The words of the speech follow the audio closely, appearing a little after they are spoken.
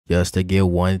Just to get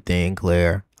one thing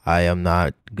clear, I am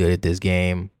not good at this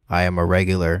game. I am a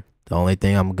regular. The only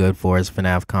thing I'm good for is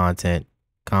FNAF content.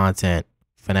 Content.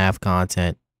 FNAF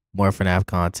content. More FNAF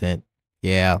content.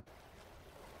 Yeah.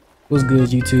 What's good,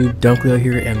 YouTube? Dunkleo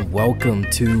here, and welcome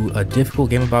to a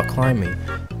difficult game about climbing.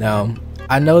 Now,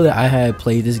 I know that I had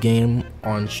played this game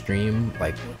on stream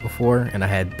like before, and I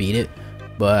had beat it,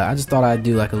 but I just thought I'd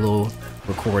do like a little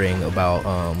recording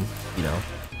about,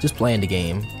 just playing the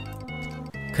game,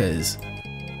 cause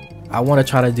I want to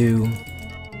try to do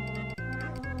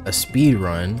a speed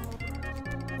run.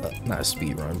 Not a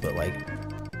speed run, but like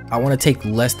I want to take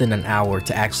less than an hour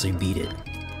to actually beat it.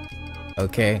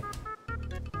 Okay.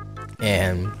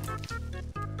 And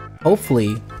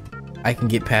hopefully I can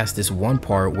get past this one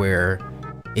part where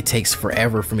it takes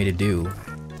forever for me to do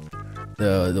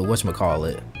the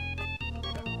whatchamacallit,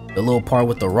 the little part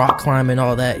with the rock climbing and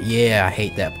all that. Yeah, I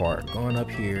hate that part. Going up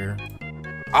here.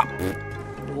 Ah.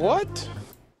 What?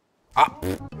 Ah.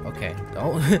 Okay,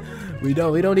 we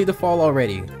don't need to fall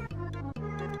already.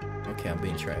 Okay, I'm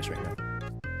being trash right now.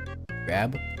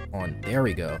 Grab on. There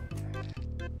we go.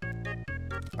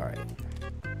 All right.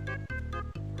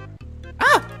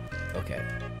 Ah! Okay.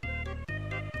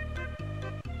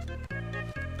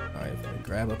 Alright, I'm gonna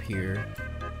grab up here.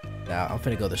 Now, I'm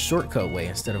gonna go the shortcut way.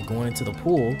 Instead of going into the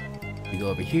pool, we go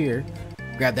over here.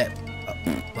 Grab that.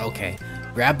 Okay.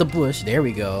 Grab the bush. There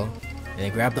we go. And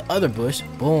then grab the other bush.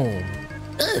 Boom.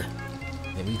 Ugh.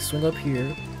 Then we swing up here.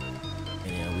 And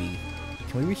then we...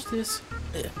 Can we reach this?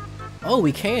 Ugh. Oh,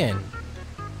 we can.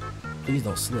 Please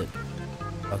don't slip.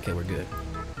 Okay, we're good.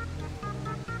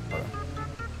 Hold on.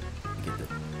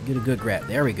 Get a good grab.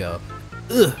 There we go.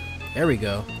 Ugh. There we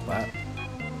go. Wow.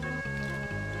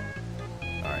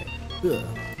 Alright.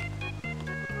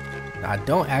 I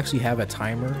don't actually have a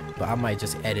timer, but I might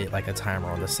just edit like a timer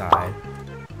on the side,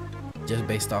 just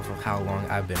based off of how long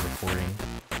I've been recording.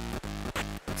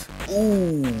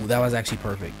 Ooh, that was actually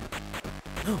perfect.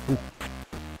 Ooh.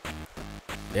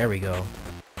 There we go.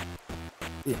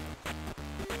 Ugh.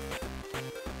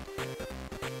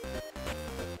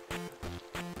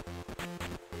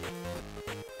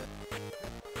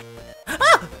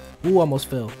 Ooh, almost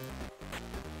fell.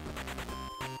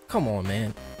 Come on,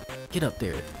 man. Get up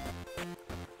there.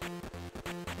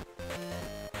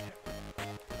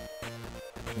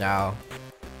 Now,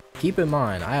 keep in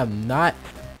mind, I am not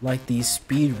like these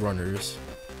speedrunners,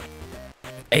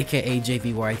 aka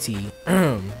JVYT.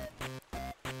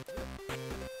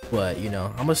 But, you know,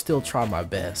 I'm gonna still try my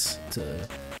best to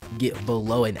get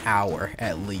below an hour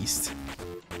at least.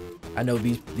 I know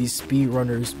these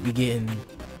speedrunners be getting...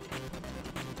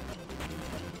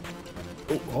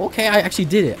 Okay, I actually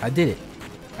did it. I did it.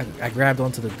 I grabbed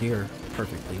onto the gear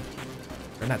perfectly.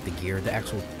 Or not the gear,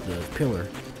 the pillar.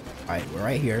 Alright, we're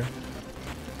right here.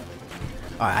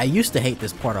 I used to hate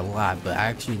this part a lot, but I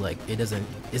actually like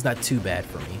it's not too bad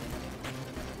for me.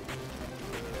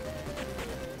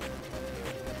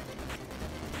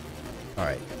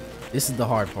 Alright, this is the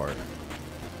hard part.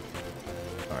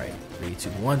 Alright, 3, 2,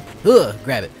 1.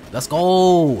 Grab it. Let's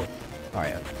go!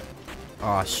 Alright.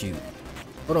 Aw, shoot.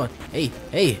 Hold on. Hey.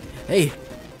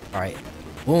 Alright.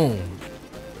 Boom.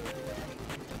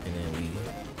 And then we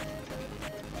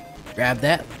grab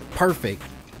that. Perfect.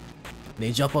 And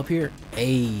then jump up here.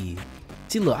 Hey.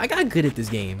 See, look, I got good at this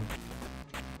game.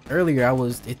 Earlier,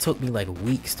 it took me like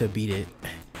weeks to beat it.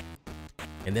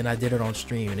 And then I did it on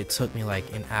stream, and it took me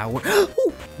like an hour.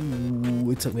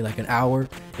 Ooh, it took me like an hour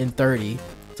and 30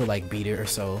 to like beat it or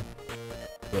so.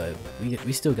 But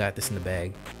we still got this in the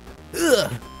bag.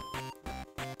 Ugh.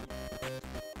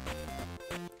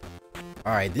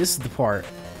 Alright, this is the part.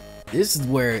 This is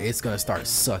where it's gonna start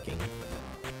sucking.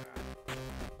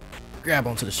 Grab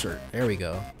onto the shirt. There we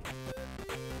go.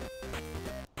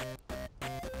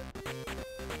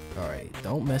 Alright,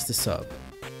 don't mess this up.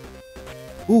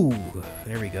 Ooh,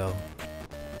 there we go.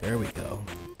 There we go.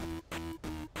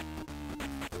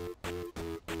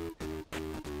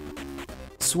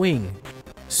 Swing.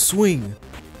 Swing.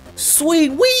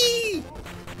 Swing. Wee!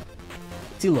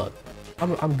 See, look.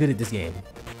 I'm good at this game.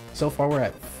 So far, we're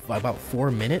at about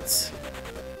 4 minutes.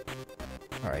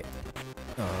 All right.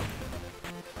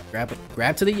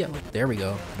 Grab to the yellow. There we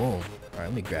go. Boom. All right,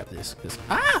 let me grab this.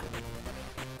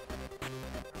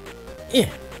 Yeah.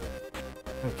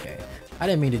 Okay. I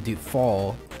didn't mean to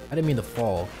fall. I didn't mean to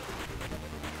fall.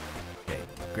 Okay.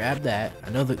 Grab that. I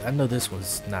know this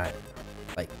one's not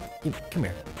like. Come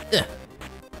here.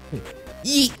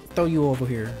 Yeet. Throw you over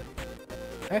here.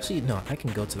 Actually, no. I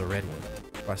can go to the red one.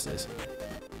 Watch this.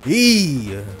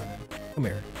 Eee! Come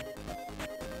here.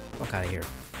 Fuck out of here.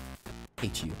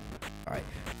 Hate you. Alright.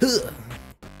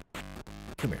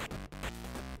 Come here.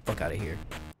 Fuck out of here.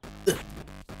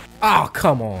 Oh,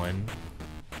 come on.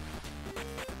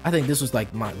 I think this was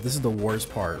like this is the worst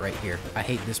part right here. I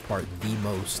hate this part the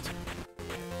most.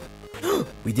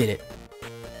 We did it.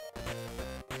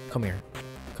 Come here.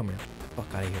 Come here.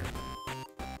 Fuck out of here.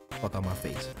 Fuck out my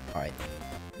face. Alright.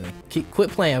 Quit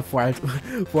playing before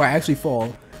I actually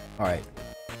fall. Alright.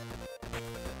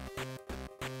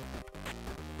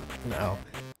 No.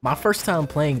 My first time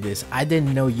playing this, I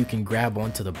didn't know you can grab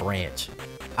onto the branch.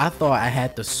 I thought I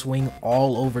had to swing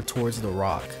all over towards the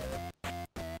rock.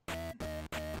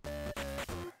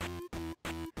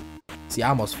 See, I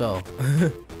almost fell.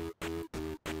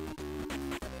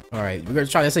 Alright, we're gonna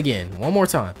try this again. One more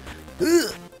time.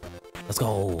 Let's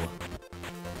go.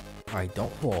 Alright,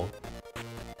 don't fall.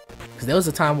 Because there was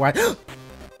a time where I...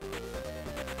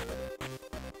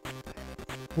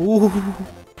 Ooh,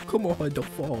 come on, don't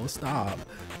fall. Stop.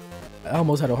 I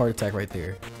almost had a heart attack right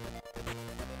there.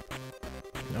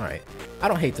 Alright. I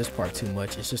don't hate this part too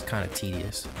much. It's just kind of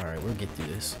tedious. Alright, we'll get through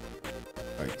this.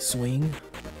 Alright, swing.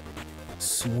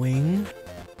 Swing.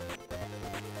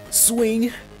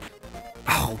 Swing.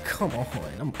 Oh, come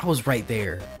on. I was right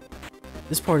there.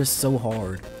 This part is so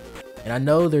hard. And I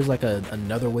know there's like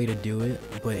another way to do it,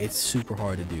 but it's super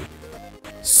hard to do.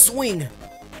 Swing.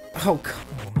 Oh, come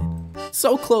on.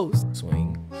 So close.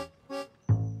 Swing.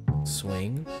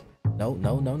 Swing. No,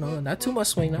 no, no, no. Not too much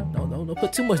swing now. No, no, no.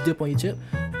 Put too much dip on your chip.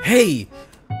 Hey.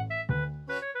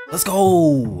 Let's go.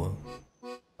 All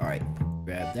right.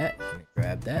 Grab that.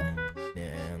 Grab that.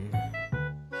 And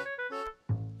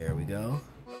there we go.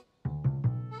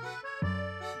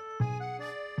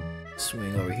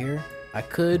 Swing over here. I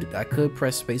could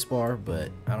press spacebar, but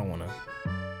I don't want to.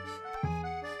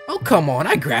 Oh, come on.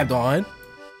 I grabbed on.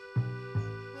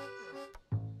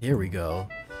 Here we go.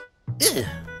 Ugh.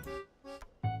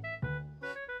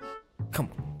 Come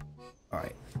on. All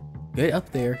right. Get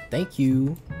up there. Thank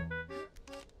you.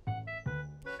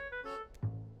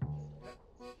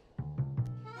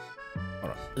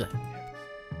 Hold on. Ugh.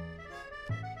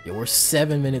 Yeah, we're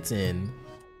 7 minutes in.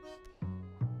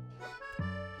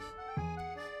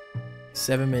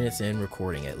 7 minutes in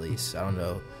recording at least. I don't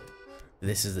know if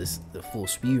this is the full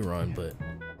speed run, but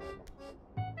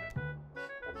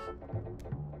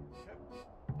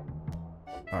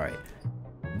all right.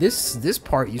 This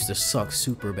part used to suck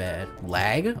super bad.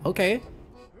 Lag? Okay.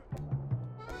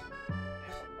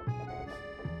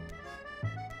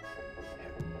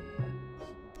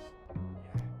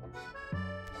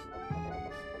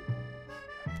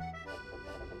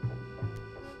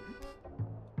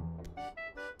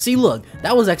 See, look,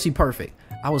 that was actually perfect.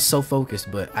 I was so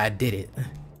focused, but I did it.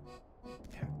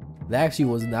 That actually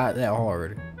was not that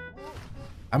hard.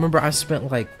 I remember I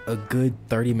spent like a good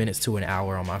 30 minutes to an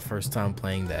hour on my first time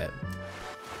playing that.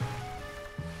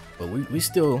 But we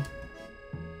still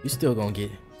gonna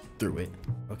get through it.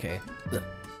 Okay.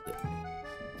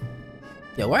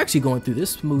 Yeah, we're actually going through this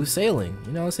smooth sailing.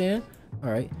 You know what I'm saying? All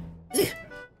right.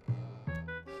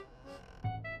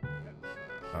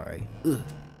 All right.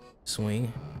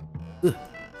 Swing.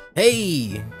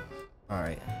 Hey!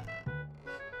 Alright.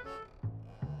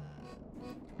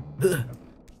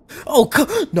 Oh,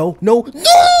 no, no,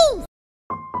 no!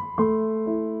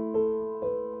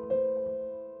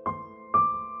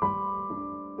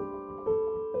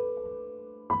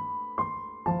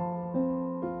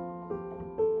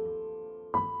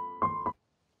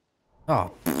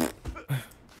 Oh.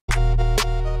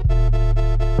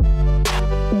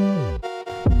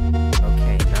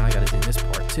 Okay, now I gotta do this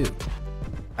part too.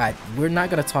 We're not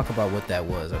gonna talk about what that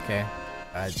was, okay?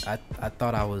 I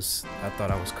thought I was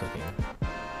cooking.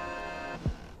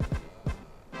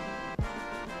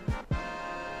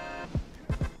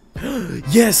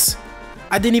 Yes!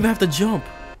 I didn't even have to jump.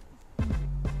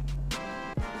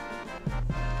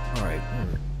 Alright,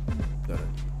 gotta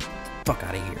fuck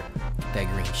out of here. Get that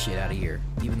green shit out of here.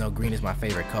 Even though green is my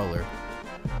favorite color.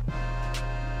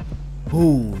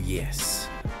 Ooh, yes.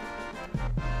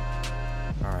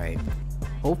 Alright.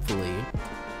 Hopefully,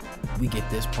 we get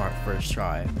this part first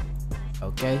try.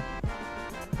 Okay?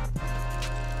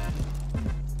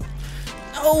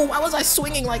 No! Why was I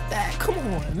swinging like that? Come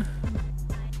on!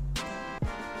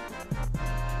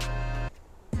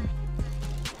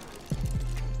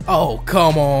 Oh,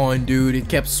 come on, dude. It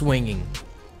kept swinging.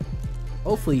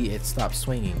 Hopefully, it stopped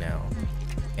swinging now.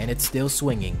 And it's still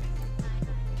swinging.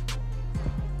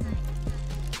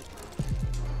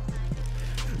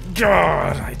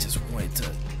 God, I just wanted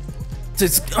to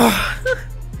just come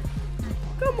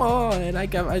on. I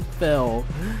fell.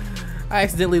 I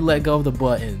accidentally let go of the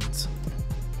buttons.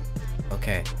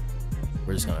 Okay,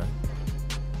 we're just gonna.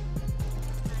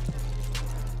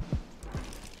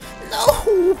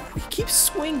 No.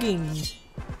 swinging.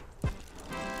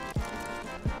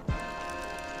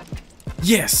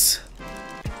 Yes.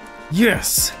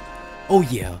 Yes. Oh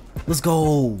yeah. Let's go.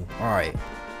 All right.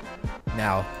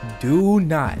 Now, do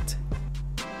not.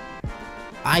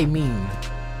 I mean,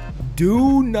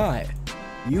 do not.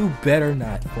 You better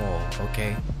not fall,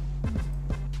 okay?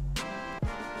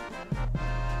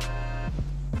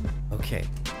 Okay.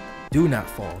 Do not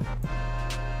fall.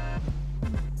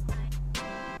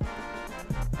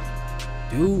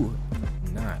 Do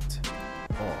not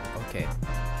fall. Okay.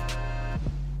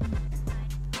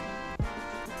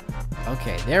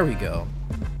 Okay, there we go.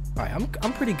 All right,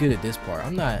 I'm pretty good at this part.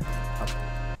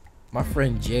 My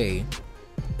friend Jay,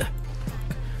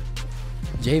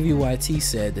 JVYT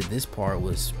said that this part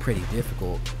was pretty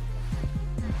difficult.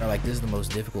 Or like this is the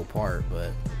most difficult part,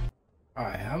 but all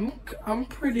right, I'm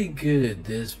pretty good at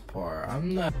this part.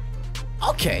 I'm not.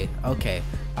 Okay.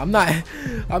 I'm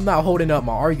not holding up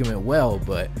my argument well,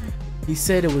 but he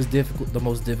said it was difficult, the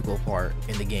most difficult part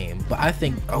in the game. But I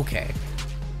think okay.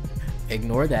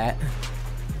 Ignore that.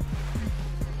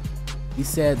 He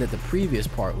said that the previous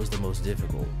part was the most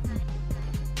difficult.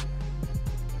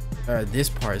 This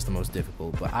part is the most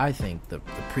difficult, but I think the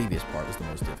previous part was the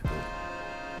most difficult.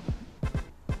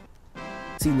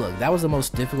 See, look, that was the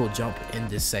most difficult jump in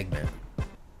this segment.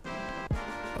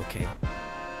 Okay.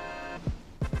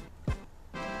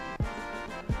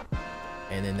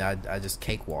 And then I just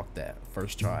cakewalked that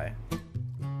first try.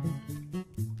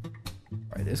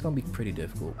 Alright, this is gonna be pretty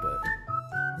difficult, but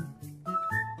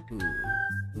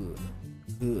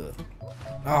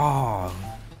oh.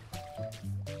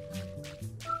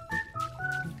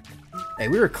 Hey,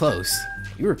 we were close.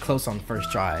 You were close on the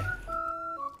first try.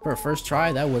 For a first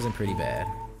try, that wasn't pretty bad.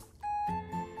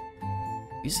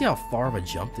 You see how far of a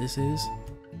jump this is?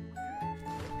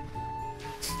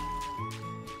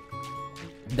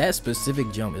 That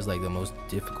specific jump is like the most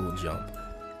difficult jump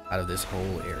out of this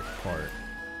whole part.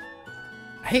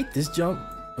 I hate this jump,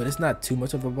 but it's not too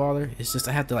much of a bother. It's just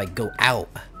I have to like go out.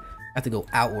 I have to go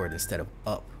outward instead of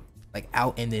up. Like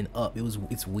out and then up.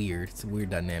 It's weird. It's a weird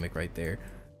dynamic right there.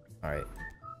 Alright.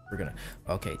 We're gonna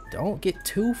okay, don't get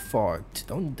too far.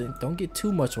 Don't get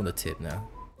too much on the tip now.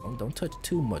 Don't touch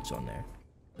too much on there.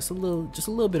 Just a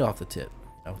little bit off the tip.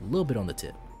 A little bit on the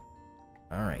tip.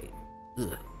 Alright.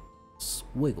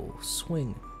 Swiggle,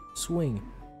 swing, swing,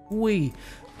 wee.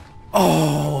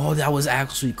 Oh, that was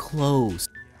actually close.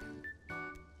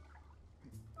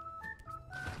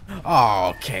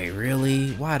 Oh, okay,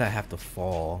 really? Why'd I have to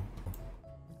fall?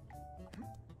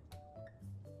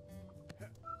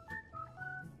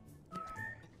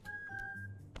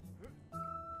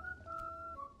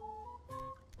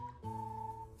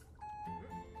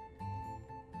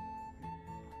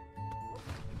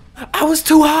 I was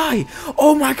too high!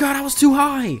 Oh my god, I was too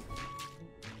high!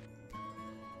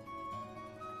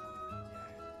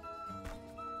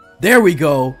 There we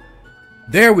go.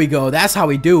 There we go. That's how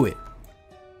we do it.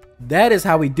 That is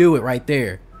how we do it right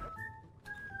there.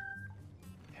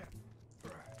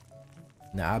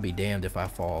 Now, I'll be damned if I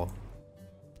fall.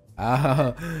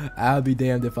 I'll be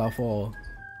damned if I fall.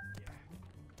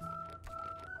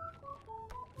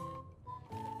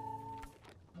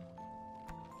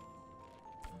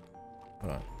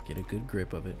 Hold on. Get a good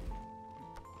grip of it.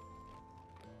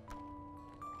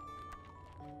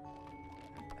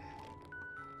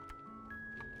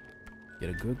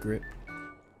 Get a good grip.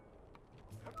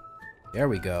 There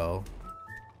we go.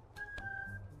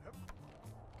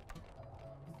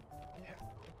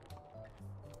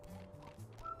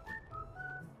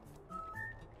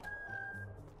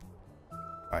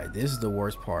 Alright, this is the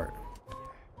worst part.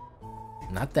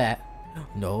 Not that.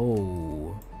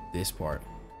 No. This part.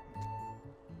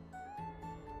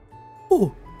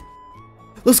 Oh!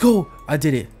 Let's go! I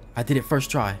did it. I did it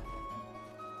first try.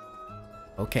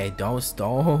 Okay, don't.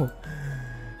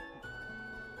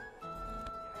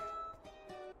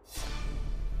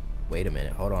 Wait a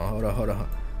minute. Hold on.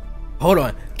 Hold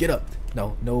on. Get up.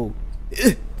 No.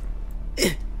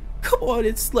 Come on,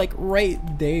 it's like right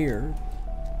there.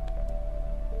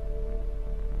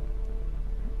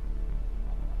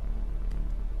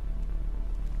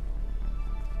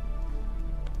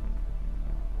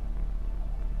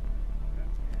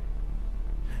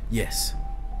 Yes.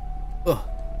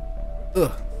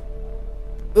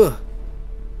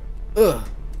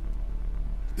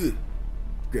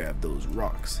 Grab those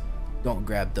rocks. Don't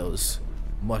grab those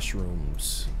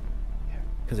mushrooms.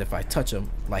 Because if I touch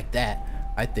them like that,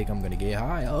 I think I'm gonna get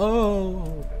high.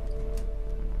 Oh!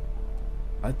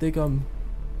 I think I'm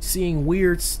seeing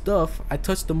weird stuff. I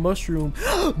touched the mushroom.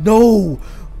 No!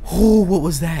 Oh, what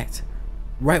was that?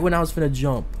 Right when I was finna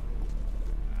jump.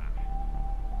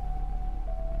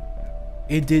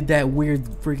 It did that weird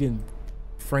freaking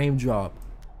frame drop.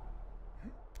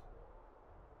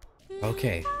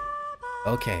 Okay.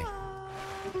 Okay.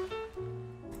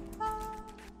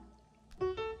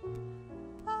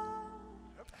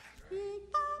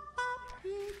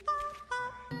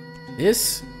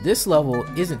 This level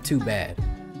isn't too bad.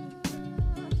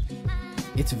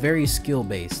 It's very skill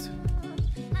based.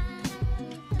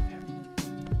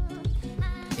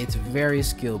 It's very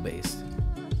skill based.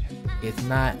 It's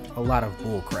not a lot of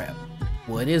bull crap.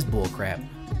 Well, it is bull crap,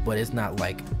 but it's not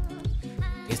like,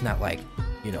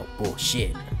 you know,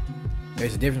 bullshit.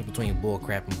 There's a difference between bull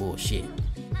crap and bullshit.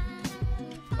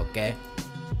 Okay?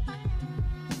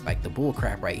 Like the bull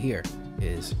crap right here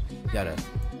is you gotta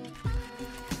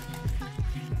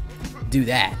do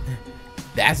that.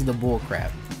 That's the bull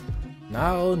crap.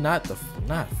 No, not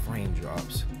frame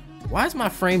drops. Why is my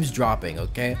frames dropping?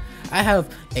 Okay, I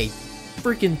have a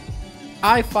freaking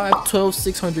i5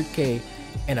 12600K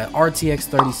and an RTX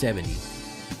 3070.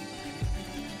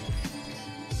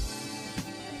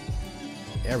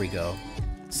 There we go.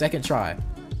 Second try.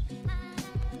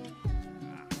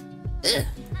 Ugh.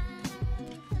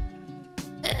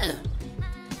 Ugh.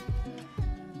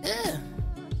 Ugh.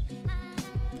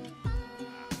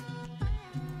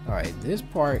 Alright, this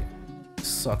part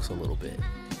sucks a little bit.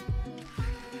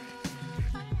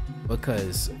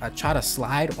 Because I try to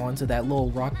slide onto that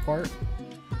little rock part.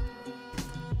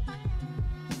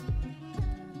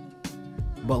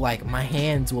 But like my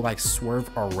hands will like swerve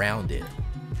around it.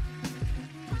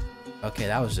 Okay,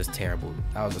 that was just terrible.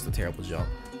 That was just a terrible jump.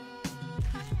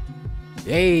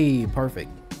 Yay, perfect.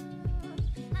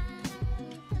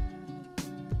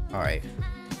 Alright.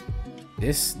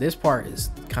 This part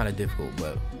is kind of difficult,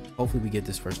 but hopefully we get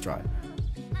this first try.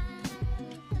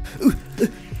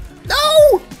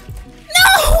 No!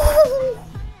 No!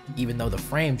 Even though the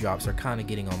frame drops are kind of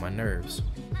getting on my nerves.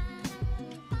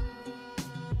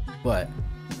 But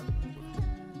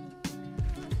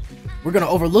we're gonna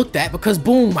overlook that because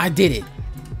boom, I did it.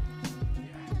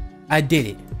 I did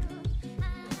it.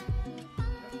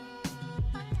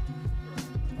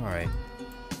 Alright.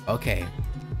 Okay.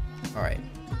 Alright.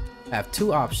 I have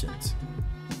two options.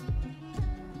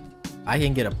 I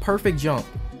can get a perfect jump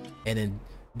and then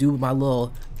do my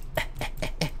little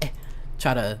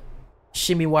try to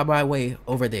shimmy my way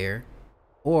over there,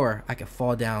 or I can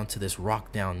fall down to this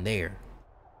rock down there.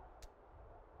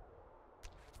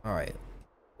 Alright.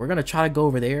 We're gonna try to go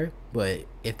over there, but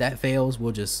if that fails,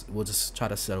 we'll just try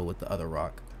to settle with the other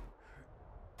rock.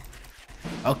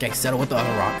 Okay, settle with the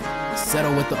other rock.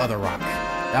 Settle with the other rock.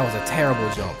 That was a terrible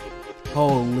jump.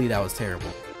 Holy, that was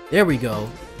terrible. There we go.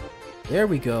 There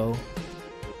we go.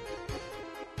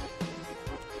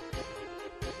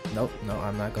 Nope, no,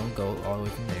 I'm not gonna go all the way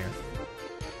from there.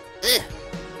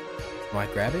 Am I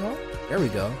grabbing on? There we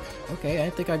go. Okay, I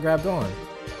didn't think I grabbed on.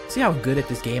 See how good at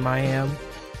this game I am?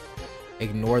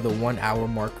 Ignore the 1 hour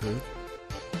marker.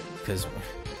 Because,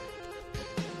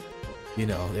 you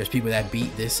know, there's people that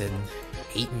beat this in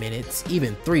 8 minutes,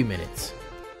 even 3 minutes.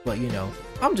 But, you know,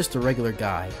 I'm just a regular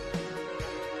guy.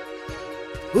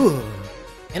 Ooh.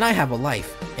 And I have a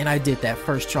life. And I did that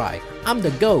first try. I'm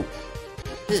the GOAT.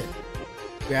 Ugh.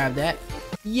 Grab that.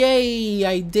 Yay,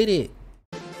 I did it.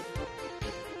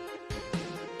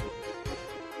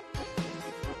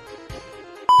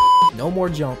 No more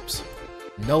jumps.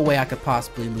 No way I could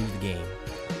possibly lose the game.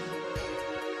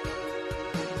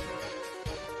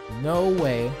 No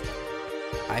way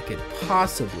I could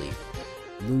possibly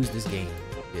lose this game,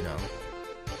 you know.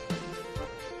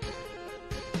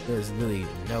 There's really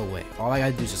no way. All I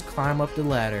gotta do is just climb up the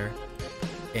ladder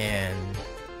and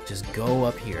just go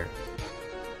up here.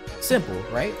 Simple,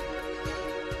 right?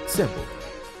 Simple.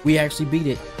 We actually beat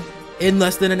it in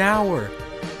less than an hour.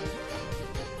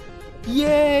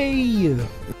 Yay!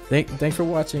 Thanks for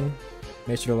watching.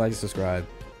 Make sure to like and subscribe.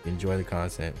 Enjoy the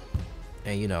content.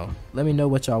 And you know, let me know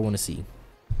what y'all want to see.